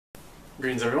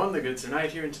Greetings everyone, the good Sir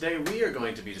Knight here, and today we are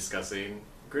going to be discussing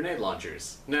grenade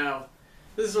launchers. Now,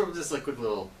 this is sort of just a quick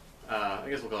little, I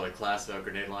guess we'll call it a class about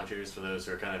grenade launchers for those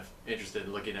who are kind of interested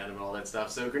in looking at them and all that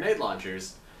stuff. So grenade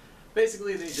launchers,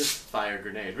 basically they just fire a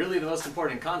grenade. Really the most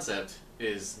important concept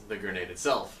is the grenade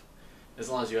itself. As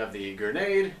long as you have the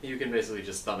grenade, you can basically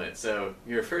just thumb it. So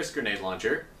your first grenade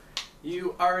launcher,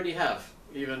 you already have.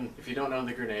 Even if you don't own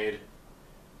the grenade,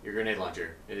 your grenade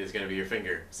launcher is going to be your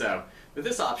finger. So with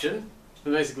this option,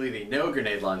 basically the no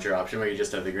grenade launcher option, where you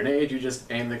just have the grenade, you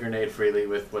just aim the grenade freely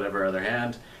with whatever other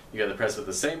hand. You got to press with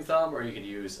the same thumb, or you can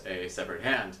use a separate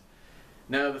hand.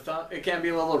 Now the thumb, it can be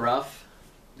a little rough,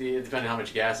 depending on how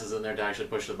much gas is in there to actually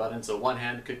push the button. So one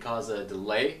hand could cause a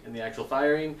delay in the actual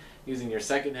firing. Using your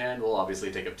second hand will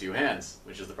obviously take up two hands,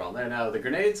 which is the problem there. Now the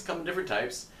grenades come in different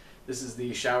types. This is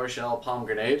the shower shell palm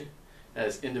grenade. It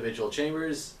has individual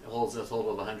chambers. It holds a total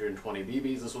of 120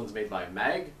 BBs. This one's made by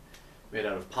MAG, made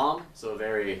out of palm, so a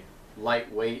very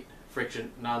lightweight,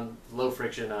 low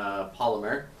friction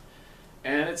polymer.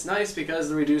 And it's nice because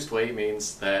the reduced weight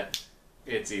means that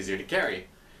it's easier to carry.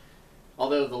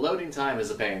 Although the loading time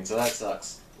is a pain, so that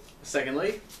sucks.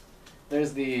 Secondly,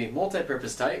 there's the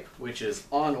multi-purpose type, which is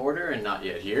on order and not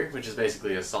yet here, which is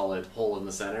basically a solid hole in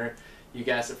the center. You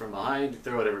gas it from behind, you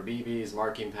throw whatever BBs,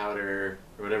 marking powder,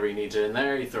 or whatever you need to in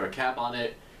there, you throw a cap on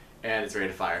it, and it's ready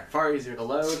to fire. Far easier to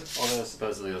load, although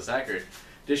supposedly less accurate.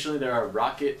 Additionally, there are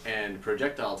rocket and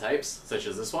projectile types, such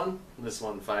as this one. This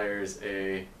one fires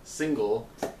a single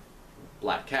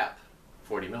black cap,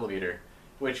 40mm,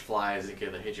 which flies and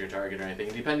can hit your target or anything.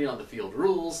 Depending on the field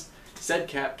rules, said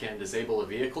cap can disable a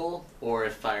vehicle, or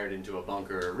if fired into a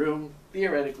bunker or room,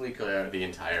 theoretically clear out the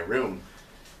entire room,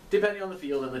 depending on the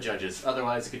field and the judges.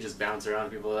 Otherwise, it could just bounce around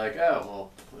and people are like,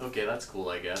 oh, well, okay, that's cool,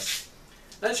 I guess.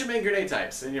 That's your main grenade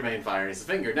types, and your main fire is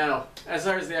the finger. Now, as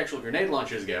far as the actual grenade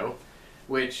launchers go,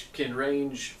 which can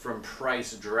range from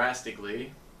price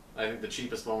drastically, I think the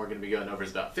cheapest one we're going to be going over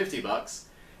is about 50 bucks,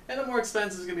 and the more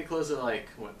expensive is going to be closer to like,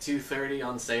 what, $230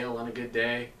 on sale on a good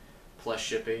day, plus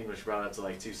shipping, which brought it to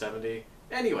like $270.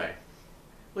 Anyway,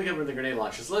 look over the grenade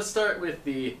launchers. Let's start with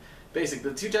the basic.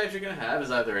 The two types you're going to have is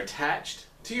either attached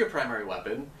to your primary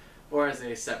weapon, or as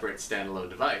a separate standalone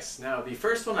device. Now, the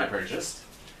first one I purchased,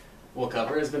 we'll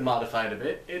cover, has been modified a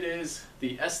bit. It is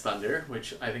the S-Thunder,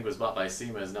 which I think was bought by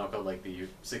SEMA, is now called like the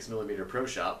 6mm Pro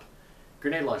Shop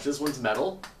grenade launcher. This one's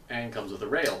metal and comes with a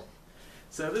rail.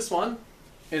 So this one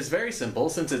is very simple.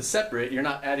 Since it's separate, you're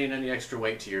not adding any extra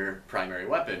weight to your primary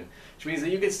weapon, which means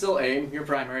that you can still aim your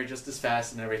primary just as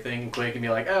fast and everything, and quick, and be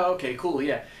like, oh, okay, cool,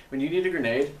 yeah. When you need a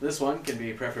grenade, this one can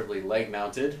be preferably leg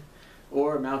mounted,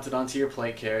 or mounted onto your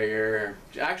plate carrier,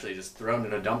 actually just thrown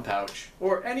in a dump pouch,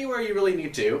 or anywhere you really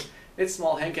need to. It's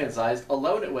small, hand cannon size.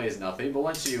 Alone it weighs nothing, but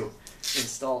once you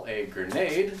install a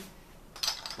grenade,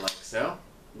 like so,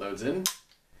 loads in,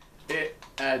 it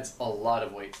adds a lot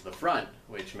of weight to the front,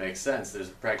 which makes sense. There's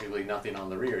practically nothing on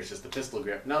the rear, it's just a pistol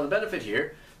grip. Now the benefit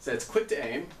here is that it's quick to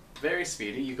aim, very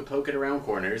speedy, you can poke it around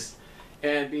corners,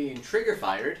 and being trigger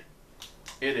fired,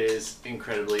 it is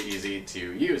incredibly easy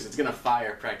to use. It's going to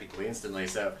fire practically instantly.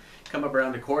 So come up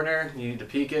around a corner, you need to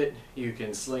peek it, you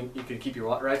can keep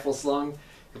your rifle slung, you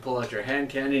can pull out your hand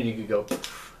cannon, you can go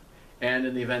poof, and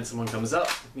in the event someone comes up,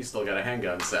 you still got a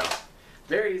handgun. So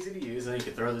very easy to use, and you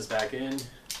can throw this back in.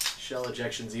 Shell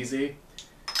ejection's easy. You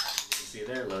can see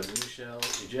there, load a new shell,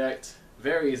 eject,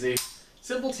 very easy.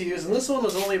 Simple to use, and this one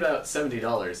was only about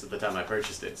 $70 at the time I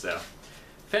purchased it, so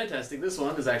fantastic. This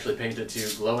one is actually painted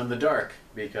to glow in the dark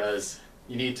because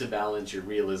you need to balance your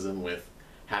realism with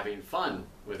having fun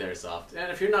with airsoft. And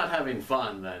if you're not having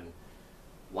fun, then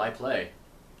why play?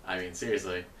 I mean,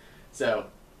 seriously. So,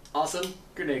 awesome.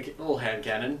 Grenade, little hand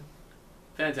cannon.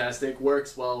 Fantastic.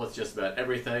 Works well with just about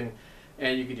everything.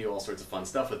 And you can do all sorts of fun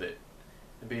stuff with it.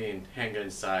 And being handgun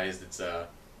sized, it's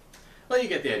well, you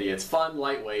get the idea. It's fun,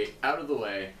 lightweight, out of the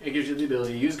way. It gives you the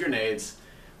ability to use grenades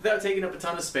without taking up a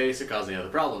ton of space or causing other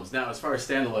problems. Now, as far as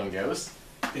standalone goes,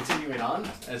 continuing on,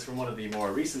 as from one of the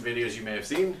more recent videos you may have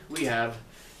seen, we have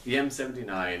the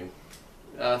M79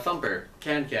 thumper,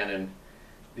 cannon,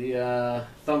 the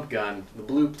thump gun, the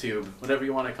bloop tube, whatever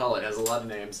you want to call it, has a lot of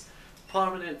names.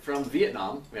 Prominent from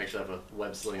Vietnam. We actually have a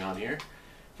web sling on here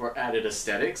for added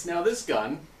aesthetics. Now, this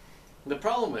gun, the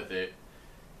problem with it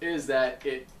is that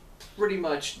it pretty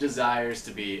much desires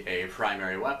to be a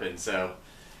primary weapon. So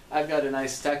I've got a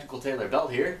nice tactical tailor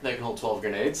belt here that can hold 12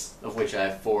 grenades, of which I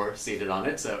have 4 seated on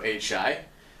it, so 8 shy.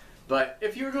 But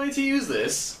if you were going to use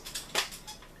this,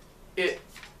 it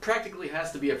practically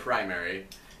has to be a primary.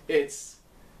 It's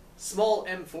small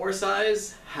M4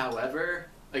 size, however,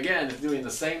 again, it's doing the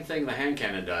same thing the hand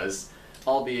cannon does,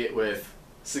 albeit with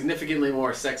significantly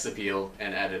more sex appeal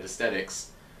and added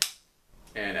aesthetics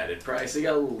and added price. So you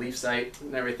got a little leaf sight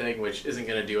and everything, which isn't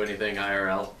going to do anything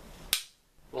IRL.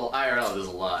 Well, IRL does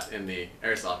a lot. In the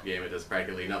airsoft game, it does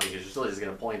practically nothing because you're still just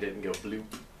going to point it and go bloop.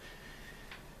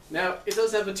 Now, it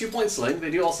does have a 2-point sling.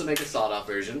 They do also make a sawed-off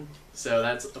version, so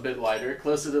that's a bit wider,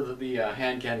 closer to the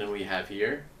hand cannon we have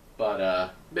here, but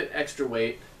a bit extra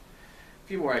weight, a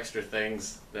few more extra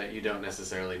things that you don't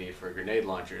necessarily need for a grenade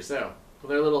launcher. So,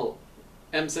 with our little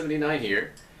M79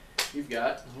 here, you've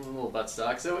got a little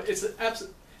buttstock. So it's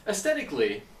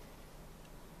aesthetically,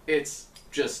 it's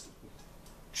just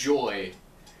joy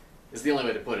is the only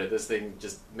way to put it. This thing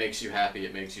just makes you happy,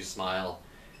 it makes you smile,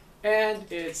 and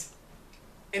it's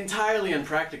entirely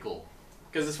unpractical.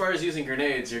 Because as far as using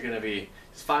grenades, you're going to be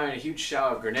firing a huge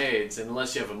shower of grenades, and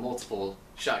unless you have a multiple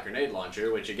shot grenade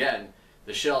launcher, which again,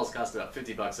 the shells cost about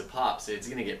 $50 a pop, so it's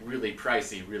going to get really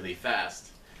pricey really fast.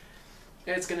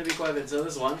 And it's going to be quite a bit. So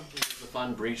this one is the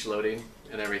fun breech loading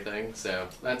and everything, so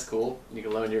that's cool. You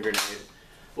can load your grenade.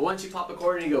 But once you pop a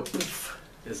quarter and you go poof,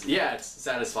 it's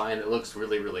satisfying, it looks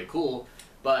really, really cool,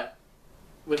 but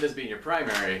with this being your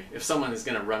primary, if someone is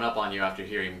going to run up on you after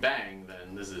hearing bang,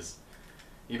 then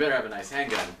you better have a nice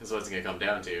handgun, is what it's going to come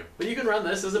down to. But you can run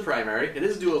this as a primary, it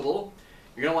is doable.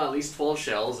 You're going to want at least 12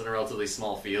 shells in a relatively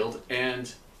small field,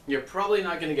 and you're probably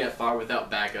not going to get far without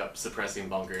backup suppressing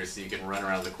bunkers, so you can run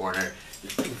around the corner.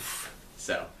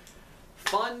 So,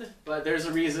 fun, but there's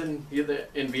a reason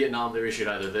in Vietnam they issued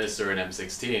either this or an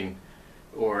M16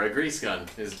 or a grease gun,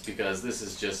 is because this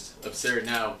is just absurd.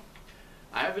 Now,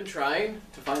 I have been trying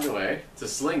to find a way to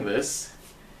sling this,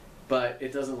 but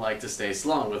it doesn't like to stay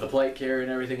slung. With a plate carrier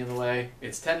and everything in the way,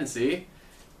 its tendency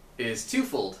is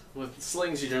twofold. With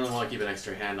slings, you generally want to keep an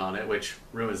extra hand on it, which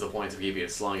ruins the point of keeping it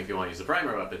slung if you want to use a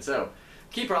primary weapon. So,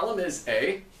 key problem is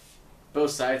A,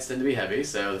 both sides tend to be heavy,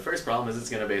 so the first problem is it's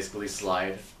going to basically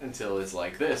slide until it's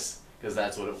like this, because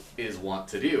that's what it is wont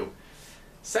to do.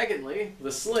 Secondly,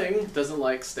 the sling doesn't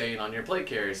like staying on your plate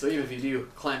carrier, so even if you do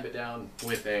clamp it down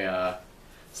with a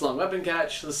slung weapon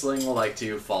catch, the sling will like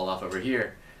to fall off over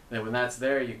here. Then when that's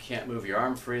there, you can't move your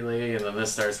arm freely, and then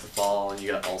this starts to fall, and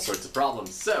you got all sorts of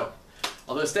problems. So,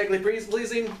 although aesthetically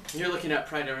pleasing, you're looking at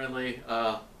primarily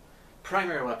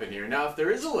primary weapon here. Now, if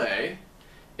there is a way,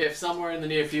 if somewhere in the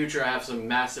near future I have some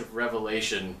massive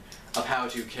revelation of how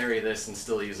to carry this and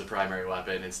still use a primary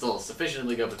weapon and still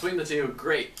sufficiently go between the two,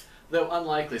 great. Though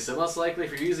unlikely. So most likely,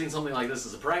 if you're using something like this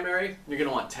as a primary, you're going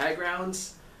to want tag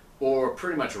rounds or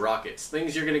pretty much rockets.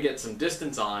 Things you're going to get some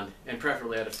distance on, and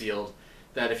preferably at a field,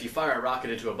 that if you fire a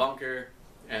rocket into a bunker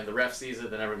and the ref sees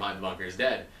it, then never mind, the bunker is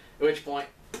dead. At which point,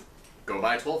 go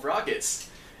buy 12 rockets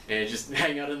and just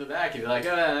hang out in the back and be like,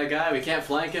 oh, that guy, we can't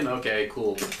flank him? Okay,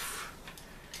 cool.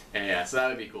 And yeah, so that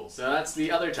would be cool. So that's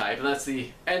the other type, and that's the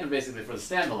end basically for the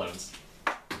standalones.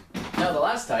 Now the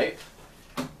last type,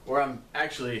 where I'm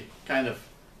actually kind of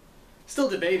still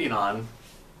debating on,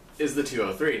 is the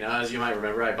 203. Now, as you might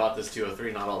remember, I bought this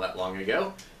 203 not all that long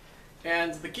ago,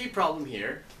 and the key problem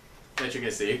here that you're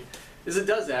going to see is it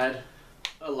does add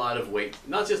a lot of weight.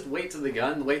 Not just weight to the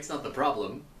gun, the weight's not the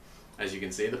problem, as you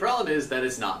can see. The problem is that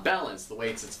it's not balanced. The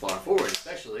weight sits far forward,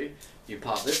 especially you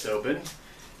pop this open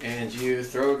and you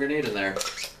throw a grenade in there.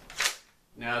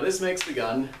 Now, this makes the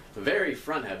gun very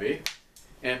front heavy,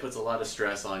 and it puts a lot of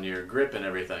stress on your grip and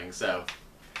everything. So,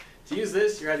 to use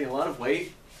this, you're adding a lot of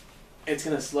weight. It's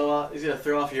going to it's going to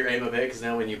throw off your aim a bit, because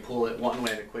now when you pull it one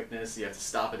way to quickness, you have to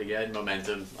stop it again.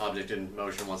 Momentum, object in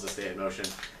motion wants to stay in motion,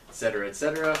 etc.,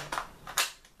 etc.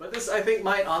 But this, I think,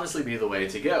 might honestly be the way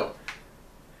to go.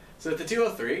 So with the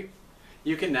 203,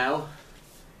 you can now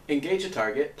engage a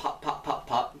target, pop, pop, pop,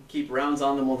 pop, keep rounds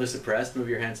on them while they're suppressed, move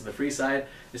your hands to the free side.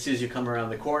 As soon as you come around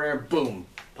the corner, boom,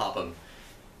 pop them.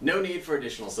 No need for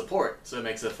additional support, so it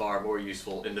makes it a far more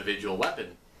useful individual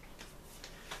weapon.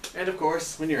 And of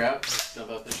course, when you're out,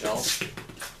 dump out the shell,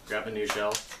 grab a new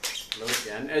shell, load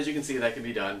again. As you can see, that can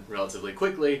be done relatively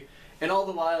quickly, and all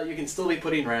the while you can still be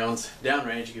putting rounds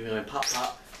downrange. You can be going pop,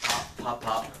 pop, pop, pop,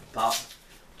 pop, pop,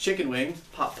 chicken wing,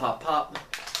 pop, pop, pop,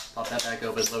 pop that back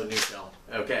open, load a new shell.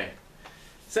 Okay,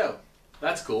 so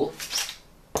that's cool.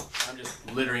 I'm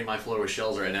just littering my floor with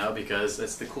shells right now because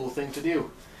that's the cool thing to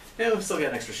do. And we still got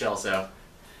an extra shell, so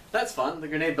that's fun. The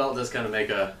grenade belt does kind of make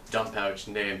a dump pouch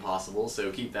near impossible,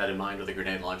 so keep that in mind with a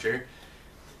grenade launcher.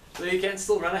 So you can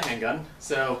still run a handgun,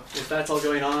 so if that's all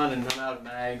going on and run out of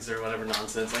mags or whatever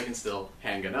nonsense, I can still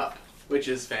handgun up, which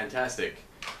is fantastic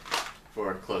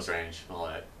for close range and all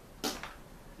that.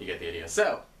 You get the idea.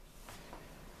 So,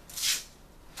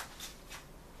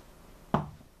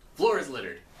 floor is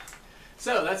littered.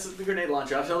 So that's the grenade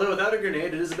launcher option. Although without a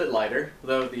grenade, it is a bit lighter,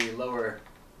 though the lower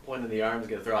one in the arm is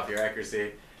going to throw off your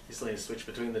accuracy. You still need to switch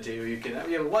between the two. You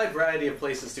have a wide variety of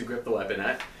places to grip the weapon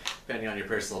at, depending on your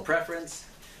personal preference.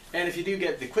 And if you do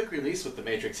get the quick release with the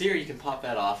matrix here, you can pop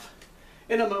that off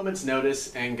in a moment's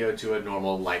notice and go to a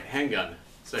normal light handgun,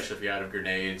 especially if you're out of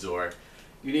grenades or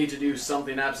you need to do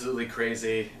something absolutely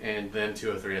crazy and then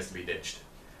 203 has to be ditched.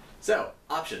 So,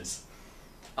 options.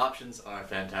 Options are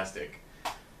fantastic.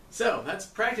 So, that's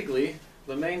practically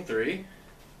the main three.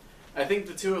 I think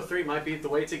the 203 might be the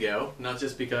way to go, not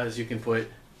just because you can put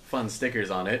fun stickers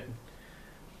on it,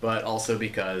 but also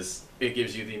because it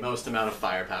gives you the most amount of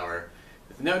firepower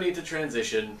with no need to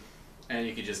transition, and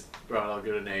you can just throw out all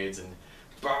grenades and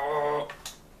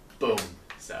boom.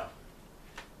 So,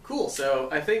 cool. So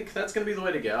I think that's going to be the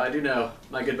way to go. I do know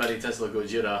my good buddy Tesla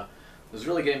Gojira was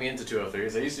really getting me into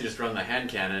 203s. I used to just run the hand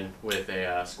cannon with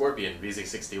a Scorpion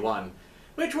V661,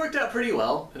 which worked out pretty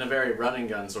well in a very run and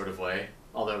gun sort of way,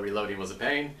 although reloading was a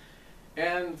pain.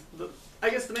 And I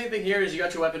guess the main thing here is you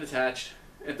got your weapon attached.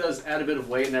 It does add a bit of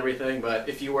weight and everything, but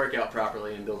if you work out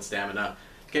properly and build stamina,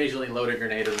 occasionally load a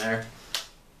grenade in there,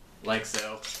 like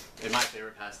so. In my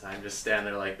favorite pastime, just stand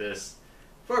there like this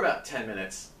for about 10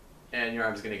 minutes, and your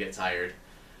arm's going to get tired.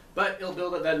 But it'll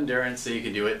build up that endurance so you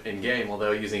can do it in game,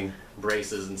 although using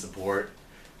braces and support,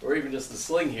 or even just the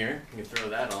sling here, you can throw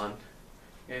that on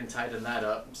and tighten that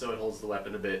up so it holds the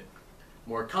weapon a bit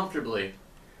more comfortably,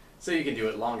 so you can do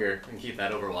it longer and keep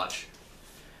that overwatch.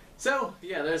 So,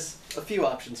 yeah, there's a few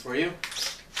options for you.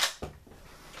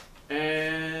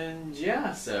 And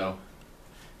yeah, so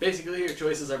basically your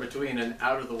choices are between an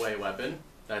out-of-the-way weapon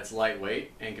that's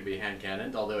lightweight and can be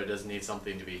hand-cannoned, although it does need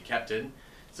something to be kept in.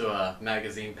 So a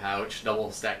magazine pouch,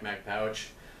 double stack mag pouch,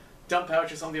 dump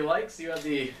pouch or something like. So you have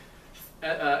the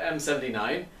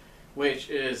M79, which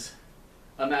is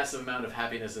a massive amount of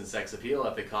happiness and sex appeal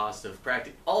at the cost of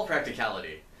all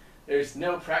practicality. There's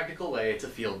no practical way to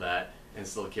field that and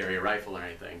still carry a rifle or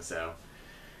anything. So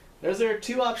those are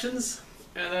two options,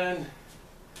 and then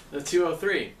the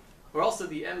 203. Or also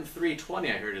the M320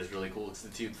 I heard is really cool because the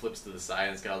tube flips to the side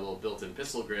and it's got a little built-in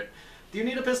pistol grip. Do you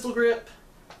need a pistol grip?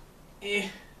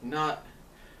 Not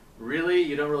really.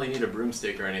 You don't really need a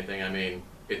broomstick or anything. I mean,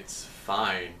 it's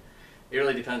fine. It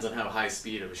really depends on how high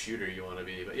speed of a shooter you want to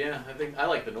be. But yeah, I think I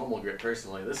like the normal grip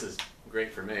personally. This is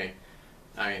great for me.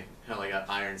 I mean, hell, I got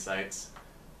iron sights.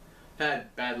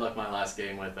 Had bad luck my last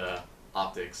game with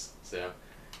optics, so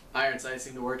iron sights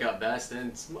seem to work out best, and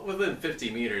it's within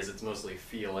 50 meters it's mostly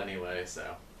feel anyway,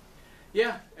 so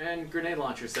yeah. And grenade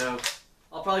launcher, so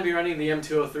I'll probably be running the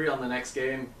M203 on the next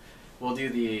game. We'll do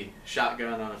the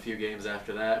shotgun on a few games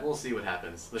after that. We'll see what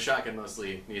happens. The shotgun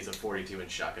mostly needs a 42-inch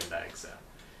shotgun bag, so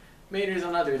main reason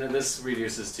I'm not doing it, this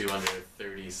reduces to under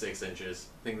 36 inches.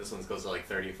 I think this one's close to like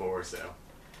 34, so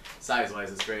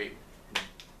size-wise it's great.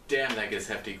 Damn, that gets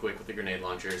hefty quick with the grenade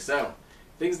launcher. So,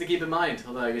 things to keep in mind.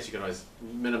 Although I guess you can always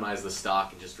minimize the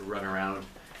stock and just run around,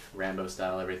 Rambo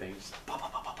style everything. Just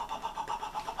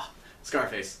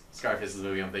Scarface. Scarface is the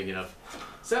movie I'm thinking of.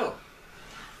 So,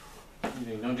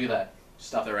 don't do that. Just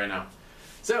stop that right now.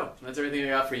 So, that's everything I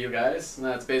got for you guys. And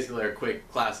that's basically our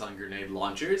quick class on grenade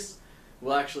launchers.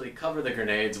 We'll actually cover the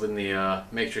grenades when the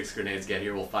Matrix grenades get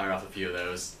here. We'll fire off a few of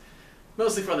those.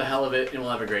 Mostly for the hell of it, and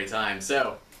we'll have a great time.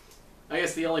 So, I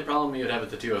guess the only problem you would have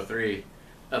with the 203,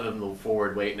 other than the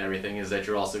forward weight and everything, is that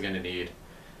you're also going to need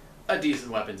a decent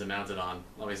weapon to mount it on.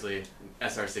 Obviously, an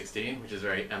SR-16, which is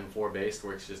very M4 based,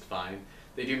 works just fine.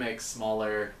 They do make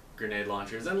smaller grenade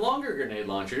launchers and longer grenade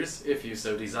launchers, if you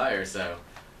so desire. So,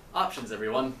 options,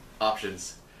 everyone.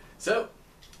 Options. So,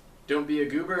 don't be a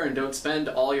goober and don't spend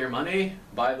all your money.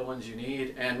 Buy the ones you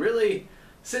need, and really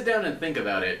sit down and think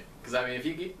about it. Because, I mean, if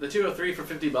you get the 203 for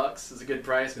 $50 is a good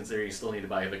price, considering you still need to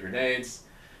buy the grenades.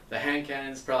 The hand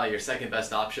cannon's probably your second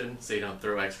best option, so you don't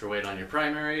throw extra weight on your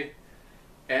primary.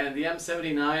 And the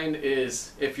M79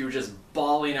 is if you're just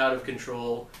balling out of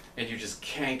control and you just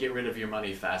can't get rid of your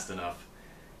money fast enough.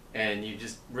 And you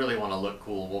just really want to look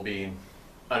cool while being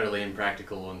utterly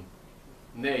impractical and,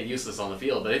 nay, useless on the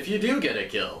field. But if you do get a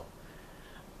kill,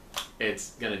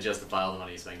 it's going to justify all the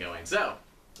money you spend going. So,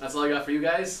 that's all I got for you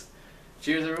guys.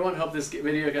 Cheers, everyone. Hope this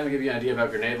video kind of give you an idea about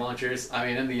grenade launchers. I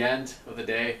mean, in the end of the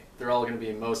day, they're all going to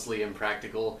be mostly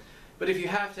impractical. But if you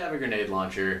have to have a grenade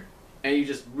launcher, and you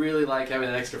just really like having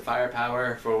that extra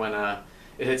firepower for when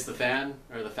it hits the fan,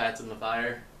 or the fat's in the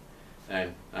fire,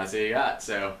 then that's what you got.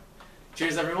 So,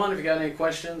 cheers, everyone. If you got any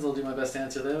questions, I'll do my best to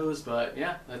answer those. But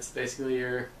yeah, that's basically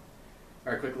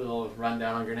our quick little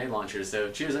rundown on grenade launchers. So,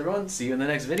 cheers, everyone. See you in the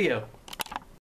next video.